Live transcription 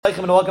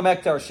and welcome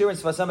back to our Shir and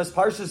Sfas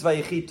Parshas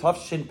Vayechei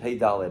Tafshin Pei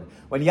Daled.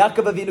 When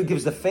Yaakov Avinu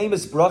gives the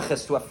famous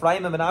brachas to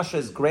Ephraim and Menashe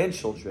as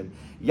grandchildren,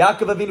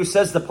 Yaakov Avinu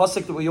says the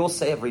pasuk that we all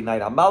say every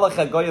night: Hamalach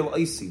Hagoyel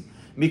Oisi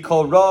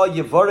Mikol Ra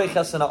Yevarech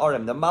Es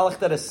Ha'arim. The Malach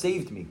that has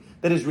saved me,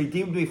 that has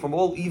redeemed me from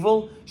all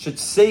evil, should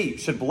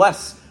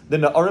bless the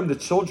Na'arim, the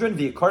children.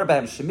 V'yikar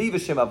b'hem Shemi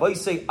v'Shem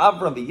Avoisei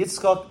Avram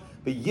v'Yitzchak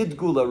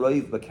v'Yidgu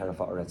l'Roiv b'Keref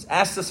Haaretz.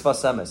 Ask the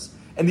Sfas.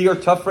 In the year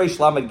Tafresh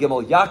Lamed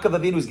Gimel, Yaakov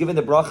Avinu was given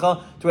the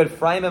bracha to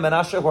Ephraim and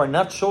Menashe, who are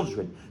not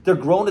children. They're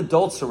grown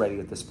adults already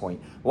at this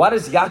point. Why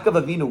does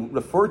Yaakov Avinu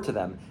refer to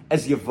them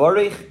as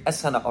Yevarech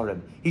Es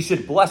Ha'arim? He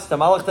should bless the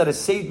Malach that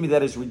has saved me,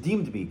 that has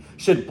redeemed me,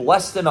 should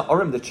bless the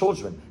Na'arim, the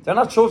children. They're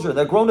not children,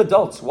 they're grown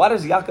adults. Why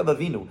does Yaakov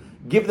Avinu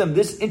give them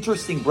this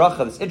interesting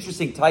bracha, this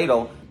interesting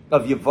title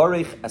of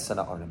Yevarech Es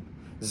Ha'arim?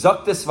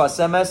 Zaktis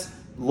Vasemes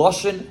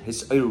Loshen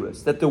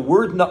Hisoirus, that the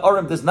word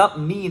Na'arim does not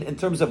mean in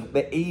terms of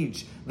the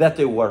age that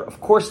they were. Of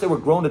course, they were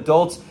grown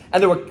adults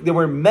and they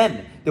were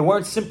men. They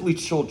weren't simply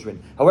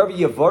children. However,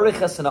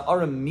 Yevarech Es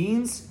Na'arim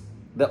means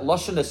that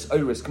Loshen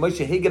Hisoirus.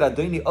 K'moshe Heged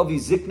Adoni Avi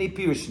Zikni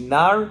Pirish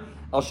Nar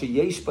Al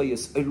Sheyesh Ba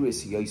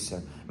Yisoirus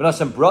Yoser.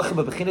 V'nasem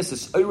Brachim B'Bechinas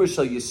Hisoirus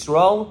Shal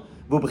Yisrael.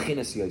 What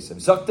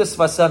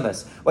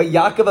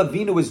Yaakov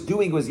Avinu was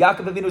doing was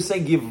Yaakov Avinu was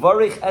saying,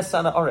 Yivarech Es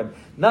Ha'arim,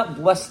 not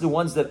bless the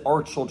ones that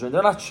are children.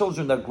 They're not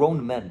children, they're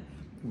grown men.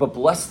 But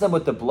bless them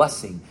with the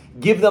blessing.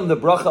 Give them the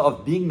bracha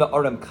of being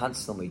Na'arim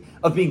constantly,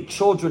 of being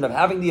children, of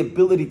having the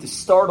ability to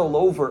start all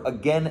over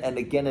again and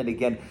again and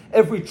again.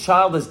 Every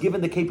child is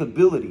given the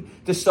capability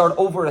to start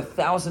over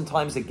 1,000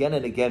 times again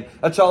and again.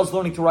 A child's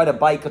learning to ride a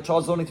bike, a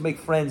child's learning to make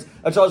friends,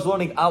 a child's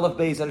learning Aleph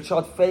Beis, and a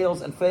child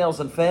fails and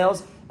fails and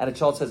fails. And a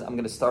child says, I'm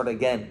going to start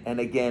again and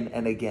again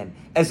and again.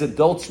 As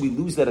adults, we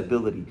lose that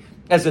ability.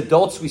 As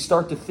adults, we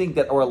start to think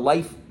that our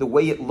life, the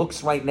way it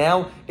looks right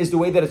now, is the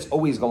way that it's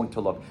always going to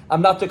look.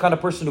 I'm not the kind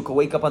of person who can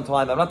wake up on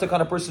time. I'm not the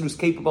kind of person who's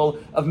capable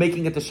of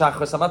making it to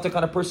Shachris. I'm not the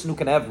kind of person who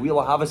can have real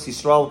Ahavas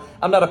Yisrael.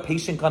 I'm not a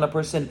patient kind of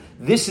person.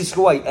 This is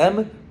who I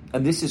am,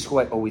 and this is who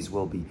I always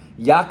will be.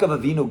 Yaakov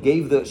Avinu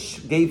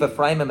gave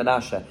Ephraim and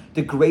Menashe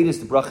the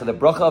greatest bracha, the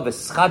bracha of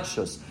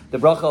eschadshus, the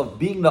bracha of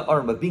being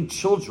Na'arim, of being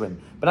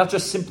children, but not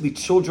just simply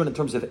children in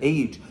terms of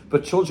age,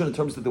 but children in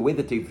terms of the way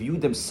that they view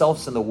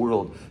themselves in the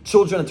world.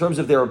 Children in terms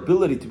of their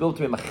ability to be able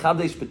to be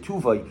machadesh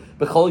betuvay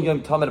b'chol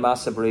yom tamid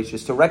ma'aseh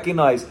bereishis, to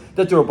recognize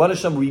that the Rabban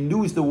Hashem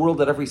renews the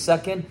world at every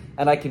second,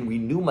 and I can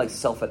renew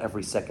myself at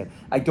every second.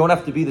 I don't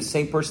have to be the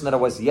same person that I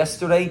was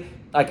yesterday.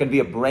 I can be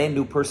a brand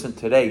new person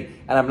today,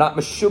 and I'm not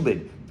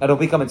meshubid. I don't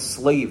become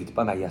enslaved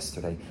by my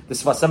yesterday. The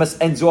Sfas Emes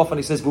ends off and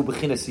he says, Vu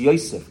b'chinas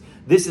Yosef.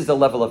 This is the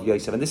level of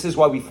Yosef, and this is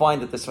why we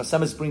find that the Sfas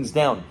Emes brings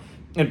down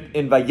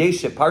in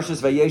Vayechei,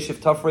 Parshas Vayechei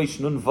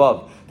Tafresh Nun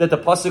Vav, that the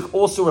pasuk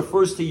also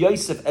refers to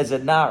Yosef as a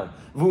nar.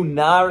 Vu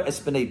nar es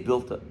b'nei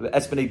bilav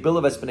es b'nei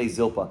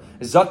zilpa.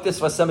 Zaktis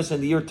Sfas Emes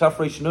in the year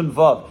Tafresh Nun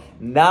Vav.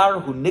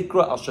 Nar hu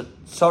nikra al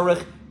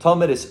shetzarech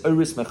tamid es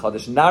oris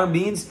mechadash. Nar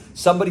means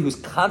somebody who's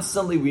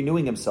constantly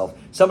renewing himself,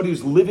 somebody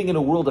who's living in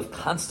a world of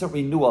constant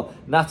renewal,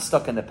 not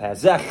stuck in the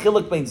past. Zeh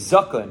chiluk bein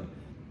zakon.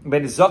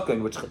 Ben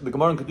Zakin, which the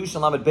Gemara in Kedusha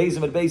Lamed Beis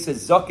and Beis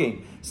says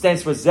Zakin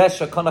stands for Zeh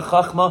Shakana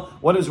Chachma,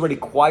 one who's already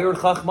acquired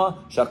Chachma,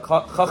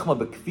 Chachma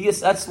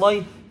Bekfias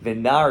Etzlai,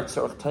 Venar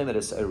Tzarech Taimed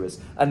Es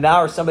Eres. A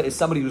Nar is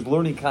somebody who's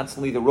learning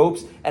constantly the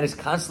ropes and is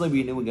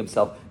constantly renewing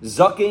himself.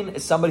 Zakin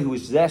is somebody who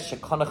is Zeh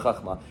Shakana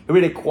Chachma. He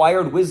already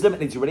acquired wisdom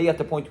and he's already at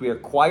the point where he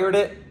acquired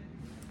it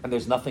and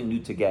there's nothing new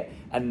to get.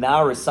 And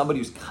Nar is somebody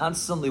who's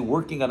constantly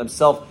working on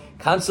himself,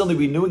 constantly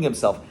renewing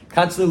himself,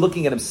 constantly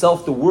looking at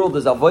himself, the world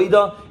as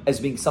avodah, as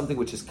being something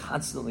which is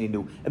constantly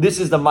new. And this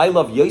is the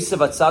Maila of Yosef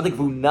Atzadik,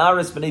 Vu Nar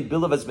es b'nei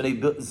bilav es b'nei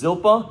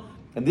zilpa.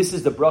 And this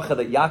is the bracha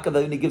that Yaakov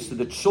Avinu gives to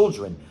the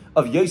children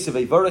of Yosef.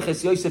 Eivarech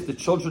es Yosef, the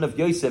children of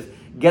Yosef,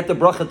 get the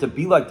bracha to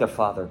be like their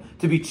father,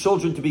 to be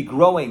children, to be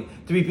growing,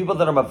 to be people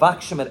that are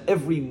mavakshim at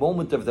every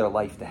moment of their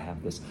life to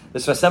have this. The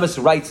Sfas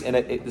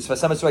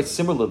Emes writes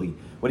similarly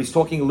when he's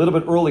talking a little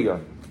bit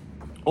earlier,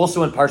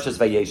 also in Parshas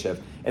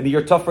Vayechei. In the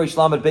year Tafresh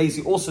Lamed Beis,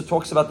 he also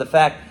talks about the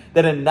fact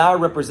that a nar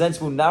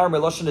represents Nar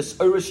Meloshen is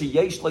Urish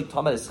Yesh like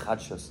Tamar is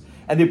Chadshus.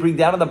 And they bring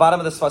down on the bottom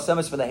of the Sfas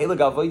Emes from the Heilig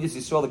Avodas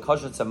Yisrael the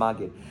Kosher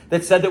Tzamagid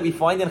that said that we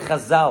find in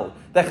Chazal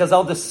that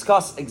Chazal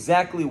discuss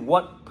exactly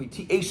what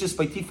Eishes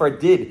Potiphar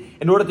did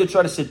in order to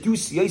try to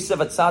seduce Yosef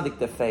Atzadik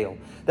to fail.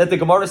 That the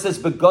Gemara says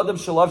Begadim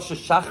Shalav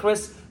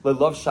Shachris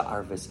Lelav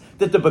Sha'arvis,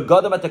 that the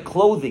begadim, at the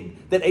clothing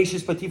that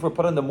Eishes Potiphar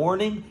put in the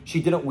morning,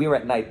 she didn't wear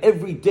at night.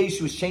 Every day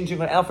she was changing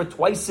her outfit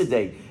twice a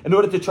day in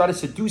order to try to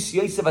seduce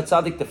Yosef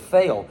Atzadik to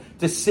fail,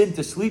 to sin,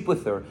 to sleep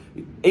with her.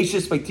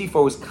 Eishes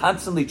Potiphar was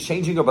constantly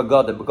changing her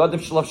begadim. Begadim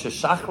Shalav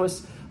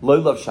Shachris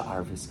Lelav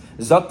Sha'arvis.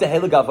 Zakta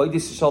Heilig Avodas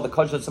Yisrael the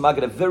Kosher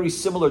Tzamagid, a very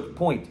similar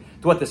point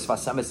to what the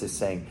Sfas Emes is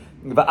saying.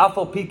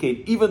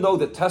 Even though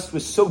the test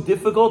was so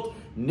difficult,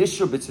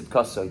 Nishur B'tzit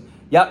Kasai,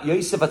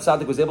 Yosef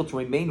Atzadik was able to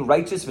remain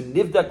righteous.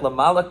 V'nivdak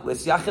lamalak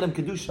l'syachidim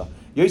kedusha.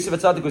 Yosef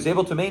Atzadik was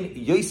able to remain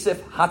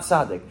Yosef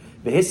Hatzadik.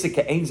 V'hisik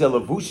ka'ein ze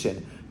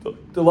levushin.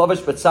 The lavish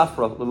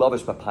b'tzafra, the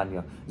lavish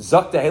b'panya.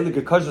 Zakta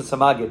heilige kosher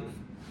tzamagid.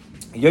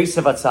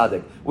 Yosef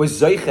HaTzadik was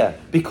Zayche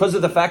because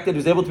of the fact that he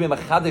was able to be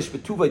Machadish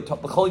B'tuvay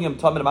B'chol Yom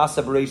Tov and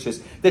Ma'aseh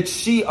Bereishis, that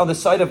she on the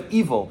side of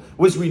evil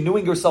was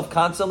renewing herself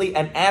constantly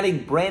and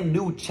adding brand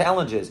new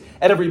challenges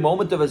at every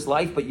moment of his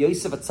life. But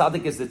Yosef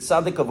HaTzadik is the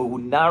Tzadik of a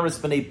Hunaris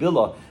B'nei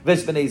Bila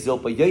Ves B'nei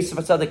Zilpa. Yosef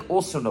HaTzadik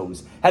also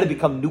knows how to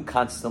become new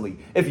constantly.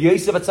 If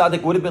Yosef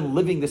HaTzadik would have been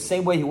living the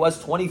same way he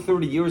was 20,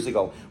 30 years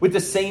ago, with the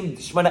same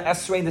Shemana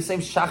Esrei, the same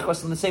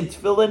Shachos and the same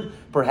Tefillin,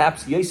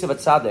 perhaps Yosef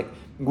HaTzadik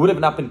would have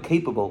not been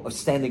capable of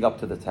standing up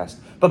to the test.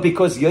 But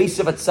because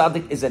Yosef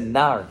HaTzadik is a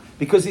nar,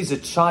 because he's a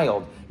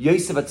child,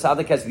 Yosef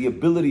HaTzadik has the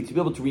ability to be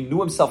able to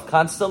renew himself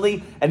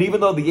constantly, and even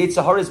though the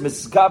Yetzer Hara is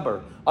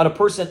misgaber on a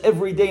person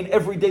every day, and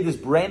every day there's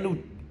brand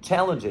new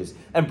challenges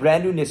and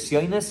brand new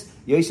nisyonis,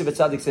 Yosef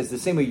HaTzadik says, the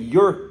same way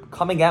you're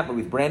coming at me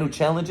with brand new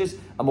challenges,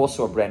 I'm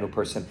also a brand new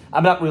person.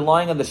 I'm not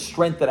relying on the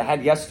strength that I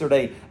had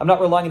yesterday. I'm not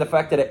relying on the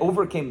fact that I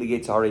overcame the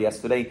Yetzer Hara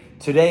yesterday.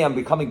 Today I'm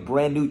becoming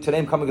brand new. Today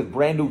I'm coming with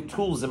brand new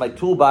tools in my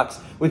toolbox,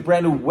 with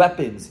brand new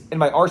weapons in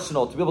my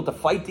arsenal to be able to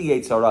fight the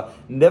Yetzer Hara,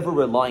 never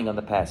relying on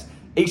the past.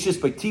 Eishes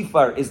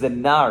B'tifar is the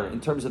nar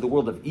in terms of the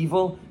world of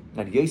evil,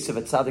 and Yosef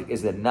HaTzadik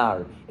is the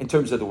nar in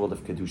terms of the world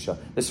of Kedusha.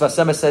 The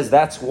Sfas says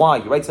that's why,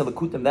 he writes in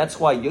Lekutim, that's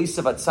why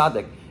Yosef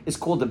HaTzadik is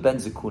called the Ben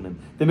Zekunim.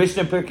 The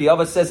Mishnah in Pirkei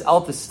Avos says,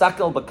 Al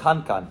tistakel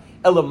b'kankan,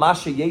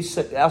 elamasha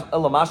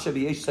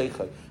v'yesh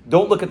seichai.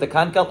 Don't look at the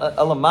kankan,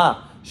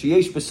 elama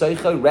sheyesh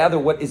b'seichai, rather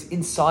what is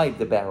inside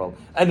the barrel.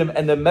 And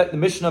the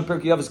Mishnah in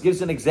Pirkei Avos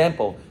gives an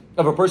example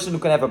of a person who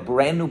can have a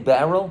brand new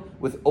barrel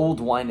with old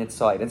wine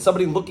inside. And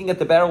somebody looking at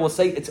the barrel will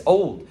say it's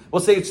old. Will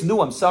say it's new.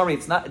 I'm sorry,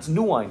 it's not. It's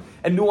new wine.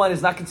 And new wine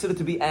is not considered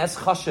to be as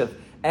chashav,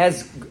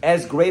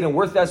 as great and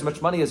worth as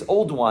much money as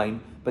old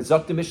wine. But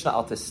Zok the Mishnah,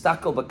 al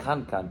testakel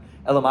b'kankan,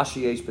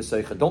 elamashi yesh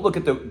b'seicha. Don't look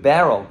at the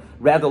barrel,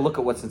 rather look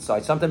at what's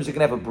inside. Sometimes you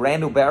can have a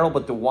brand new barrel,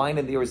 but the wine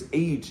in there is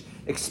aged,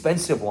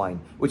 expensive wine,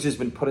 which has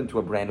been put into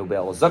a brand new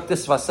barrel. Zok the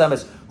Sfas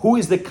is, who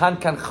is the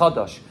kankan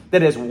chadash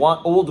that has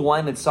old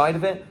wine inside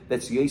of it?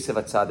 That's Yosef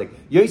HaTzadik.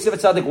 Yosef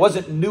HaTzadik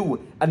wasn't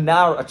new, a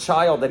nar, a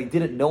child that he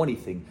didn't know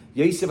anything.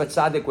 Yosef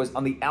HaTzadik was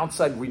on the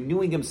outside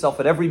renewing himself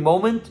at every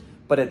moment,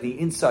 but at the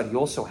inside, he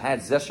also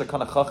had Zesha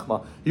Kana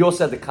Chachma. He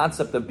also had the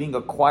concept of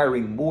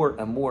acquiring more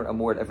and more and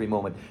more at every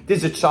moment.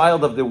 There's a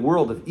child of the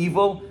world of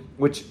evil,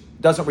 which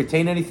doesn't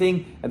retain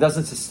anything and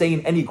doesn't sustain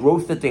any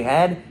growth that they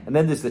had. And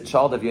then there's the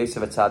child of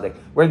Yosef HaTzadik,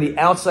 where on the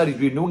outside, he's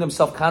renewing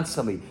himself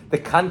constantly. The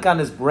kankan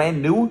is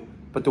brand new,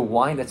 but the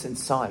wine that's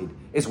inside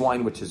is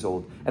wine which is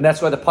old. And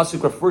that's why the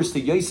pasuk refers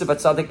to Yosef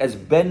HaTzadik as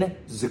Ben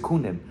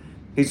Zekunim.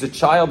 He's a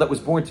child that was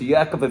born to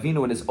Yaakov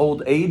Avinu in his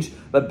old age,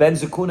 but Ben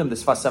Zekunim, the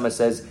Sfas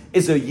says,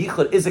 is a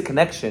yichud, is a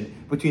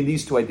connection between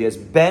these two ideas.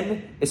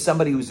 Ben is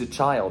somebody who's a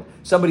child,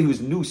 somebody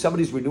who's new,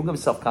 somebody who's renewing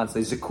himself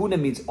constantly.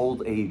 Zekunim means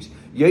old age.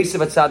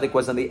 Yosef HaTzadik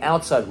was on the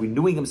outside,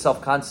 renewing himself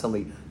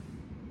constantly,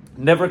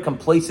 never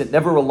complacent,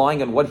 never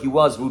relying on what he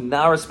was.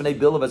 Naras b'nei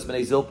Bilavas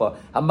b'nei Zilpa.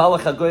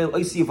 Hamalach hagoyel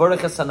oisi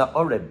yivarechas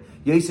ha'na'oreb.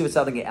 Yosef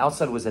HaTzadik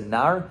outside was a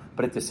nar,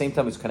 but at the same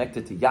time was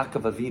connected to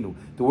Yaakov Avinu,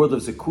 the world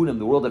of Zekunim,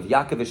 the world of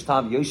Yaakov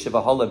Ishtam, Yosef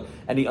Ahalim,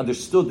 and he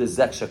understood the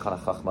Zek Shekana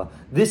Chachma.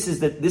 This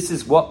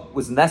is what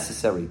was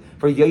necessary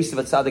for Yosef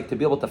HaTzadik to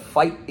be able to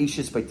fight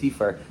Eishes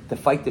B'tifar, to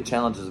fight the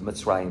challenges of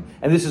Mitzrayim.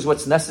 And this is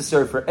what's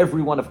necessary for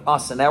every one of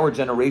us in our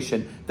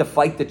generation to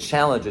fight the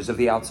challenges of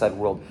the outside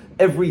world.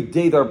 Every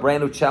day there are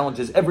brand new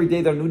challenges. Every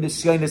day there are new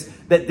nisyonis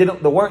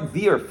that weren't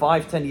there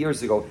 5-10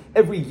 years ago.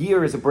 Every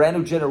year is a brand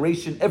new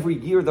generation. Every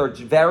year there are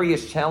various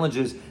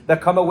challenges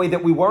that come away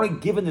that we weren't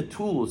given the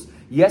tools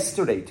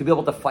yesterday to be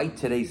able to fight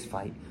today's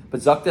fight. But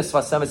Zakta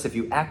Sfas, if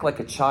you act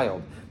like a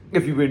child,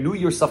 if you renew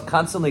yourself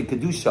constantly in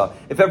Kedusha,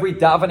 if every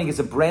davening is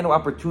a brand new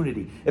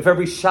opportunity, if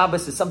every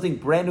Shabbos is something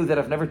brand new that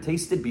I've never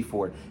tasted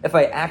before, if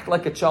I act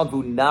like a child,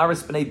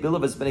 Naris b'nei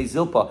Bilavas b'nei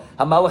Zilpa,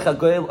 Hamalach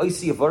hagoyel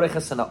oisi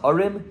yivarechas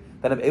ha'na'arim,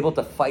 then I'm able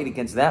to fight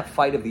against that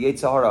fight of the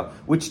Yetzer Hara,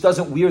 which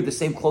doesn't wear the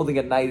same clothing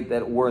at night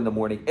that it wore in the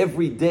morning.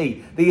 Every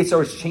day, the Yetzer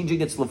Hara is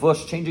changing its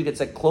levush, changing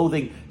its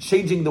clothing,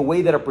 changing the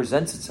way that it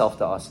presents itself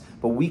to us.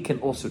 But we can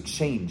also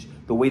change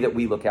the way that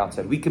we look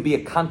outside. We could be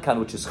a kankan,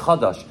 which is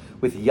chadash,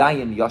 with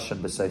yayin yashan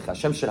b'seicha.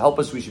 Hashem should help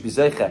us. We should be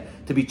zeicha,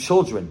 to be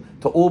children,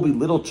 to all be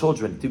little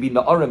children, to be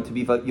na'arim, to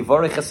be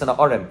yivareches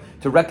na'arim,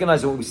 to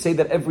recognize that when we say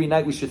that every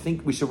night, we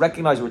should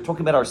recognize we're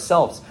talking about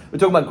ourselves. We're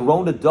talking about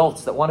grown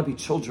adults that want to be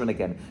children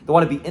again, that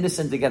want to be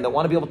innocent again, that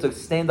want to be able to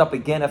stand up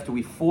again after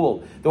we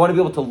fall, that want to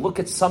be able to look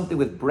at something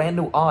with brand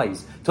new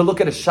eyes, to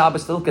look at a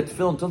Shabbos, to look at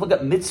film, to look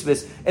at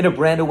mitzvahs in a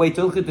brand new way,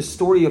 to look at the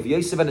story of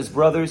Yosef and his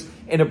brothers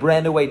in a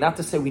brand new way. Not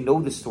to say we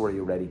know the story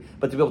already,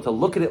 but to be able to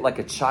look at it like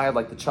a child,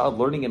 like the child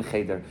learning in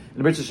Cheder.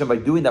 And B'rith Hashem, by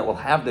doing that, we'll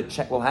have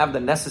the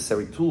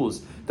necessary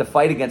tools to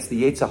fight against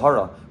the Yetzer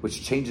Hara,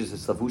 which changes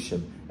its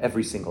lavushim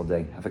every single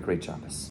day. Have a great Shabbos.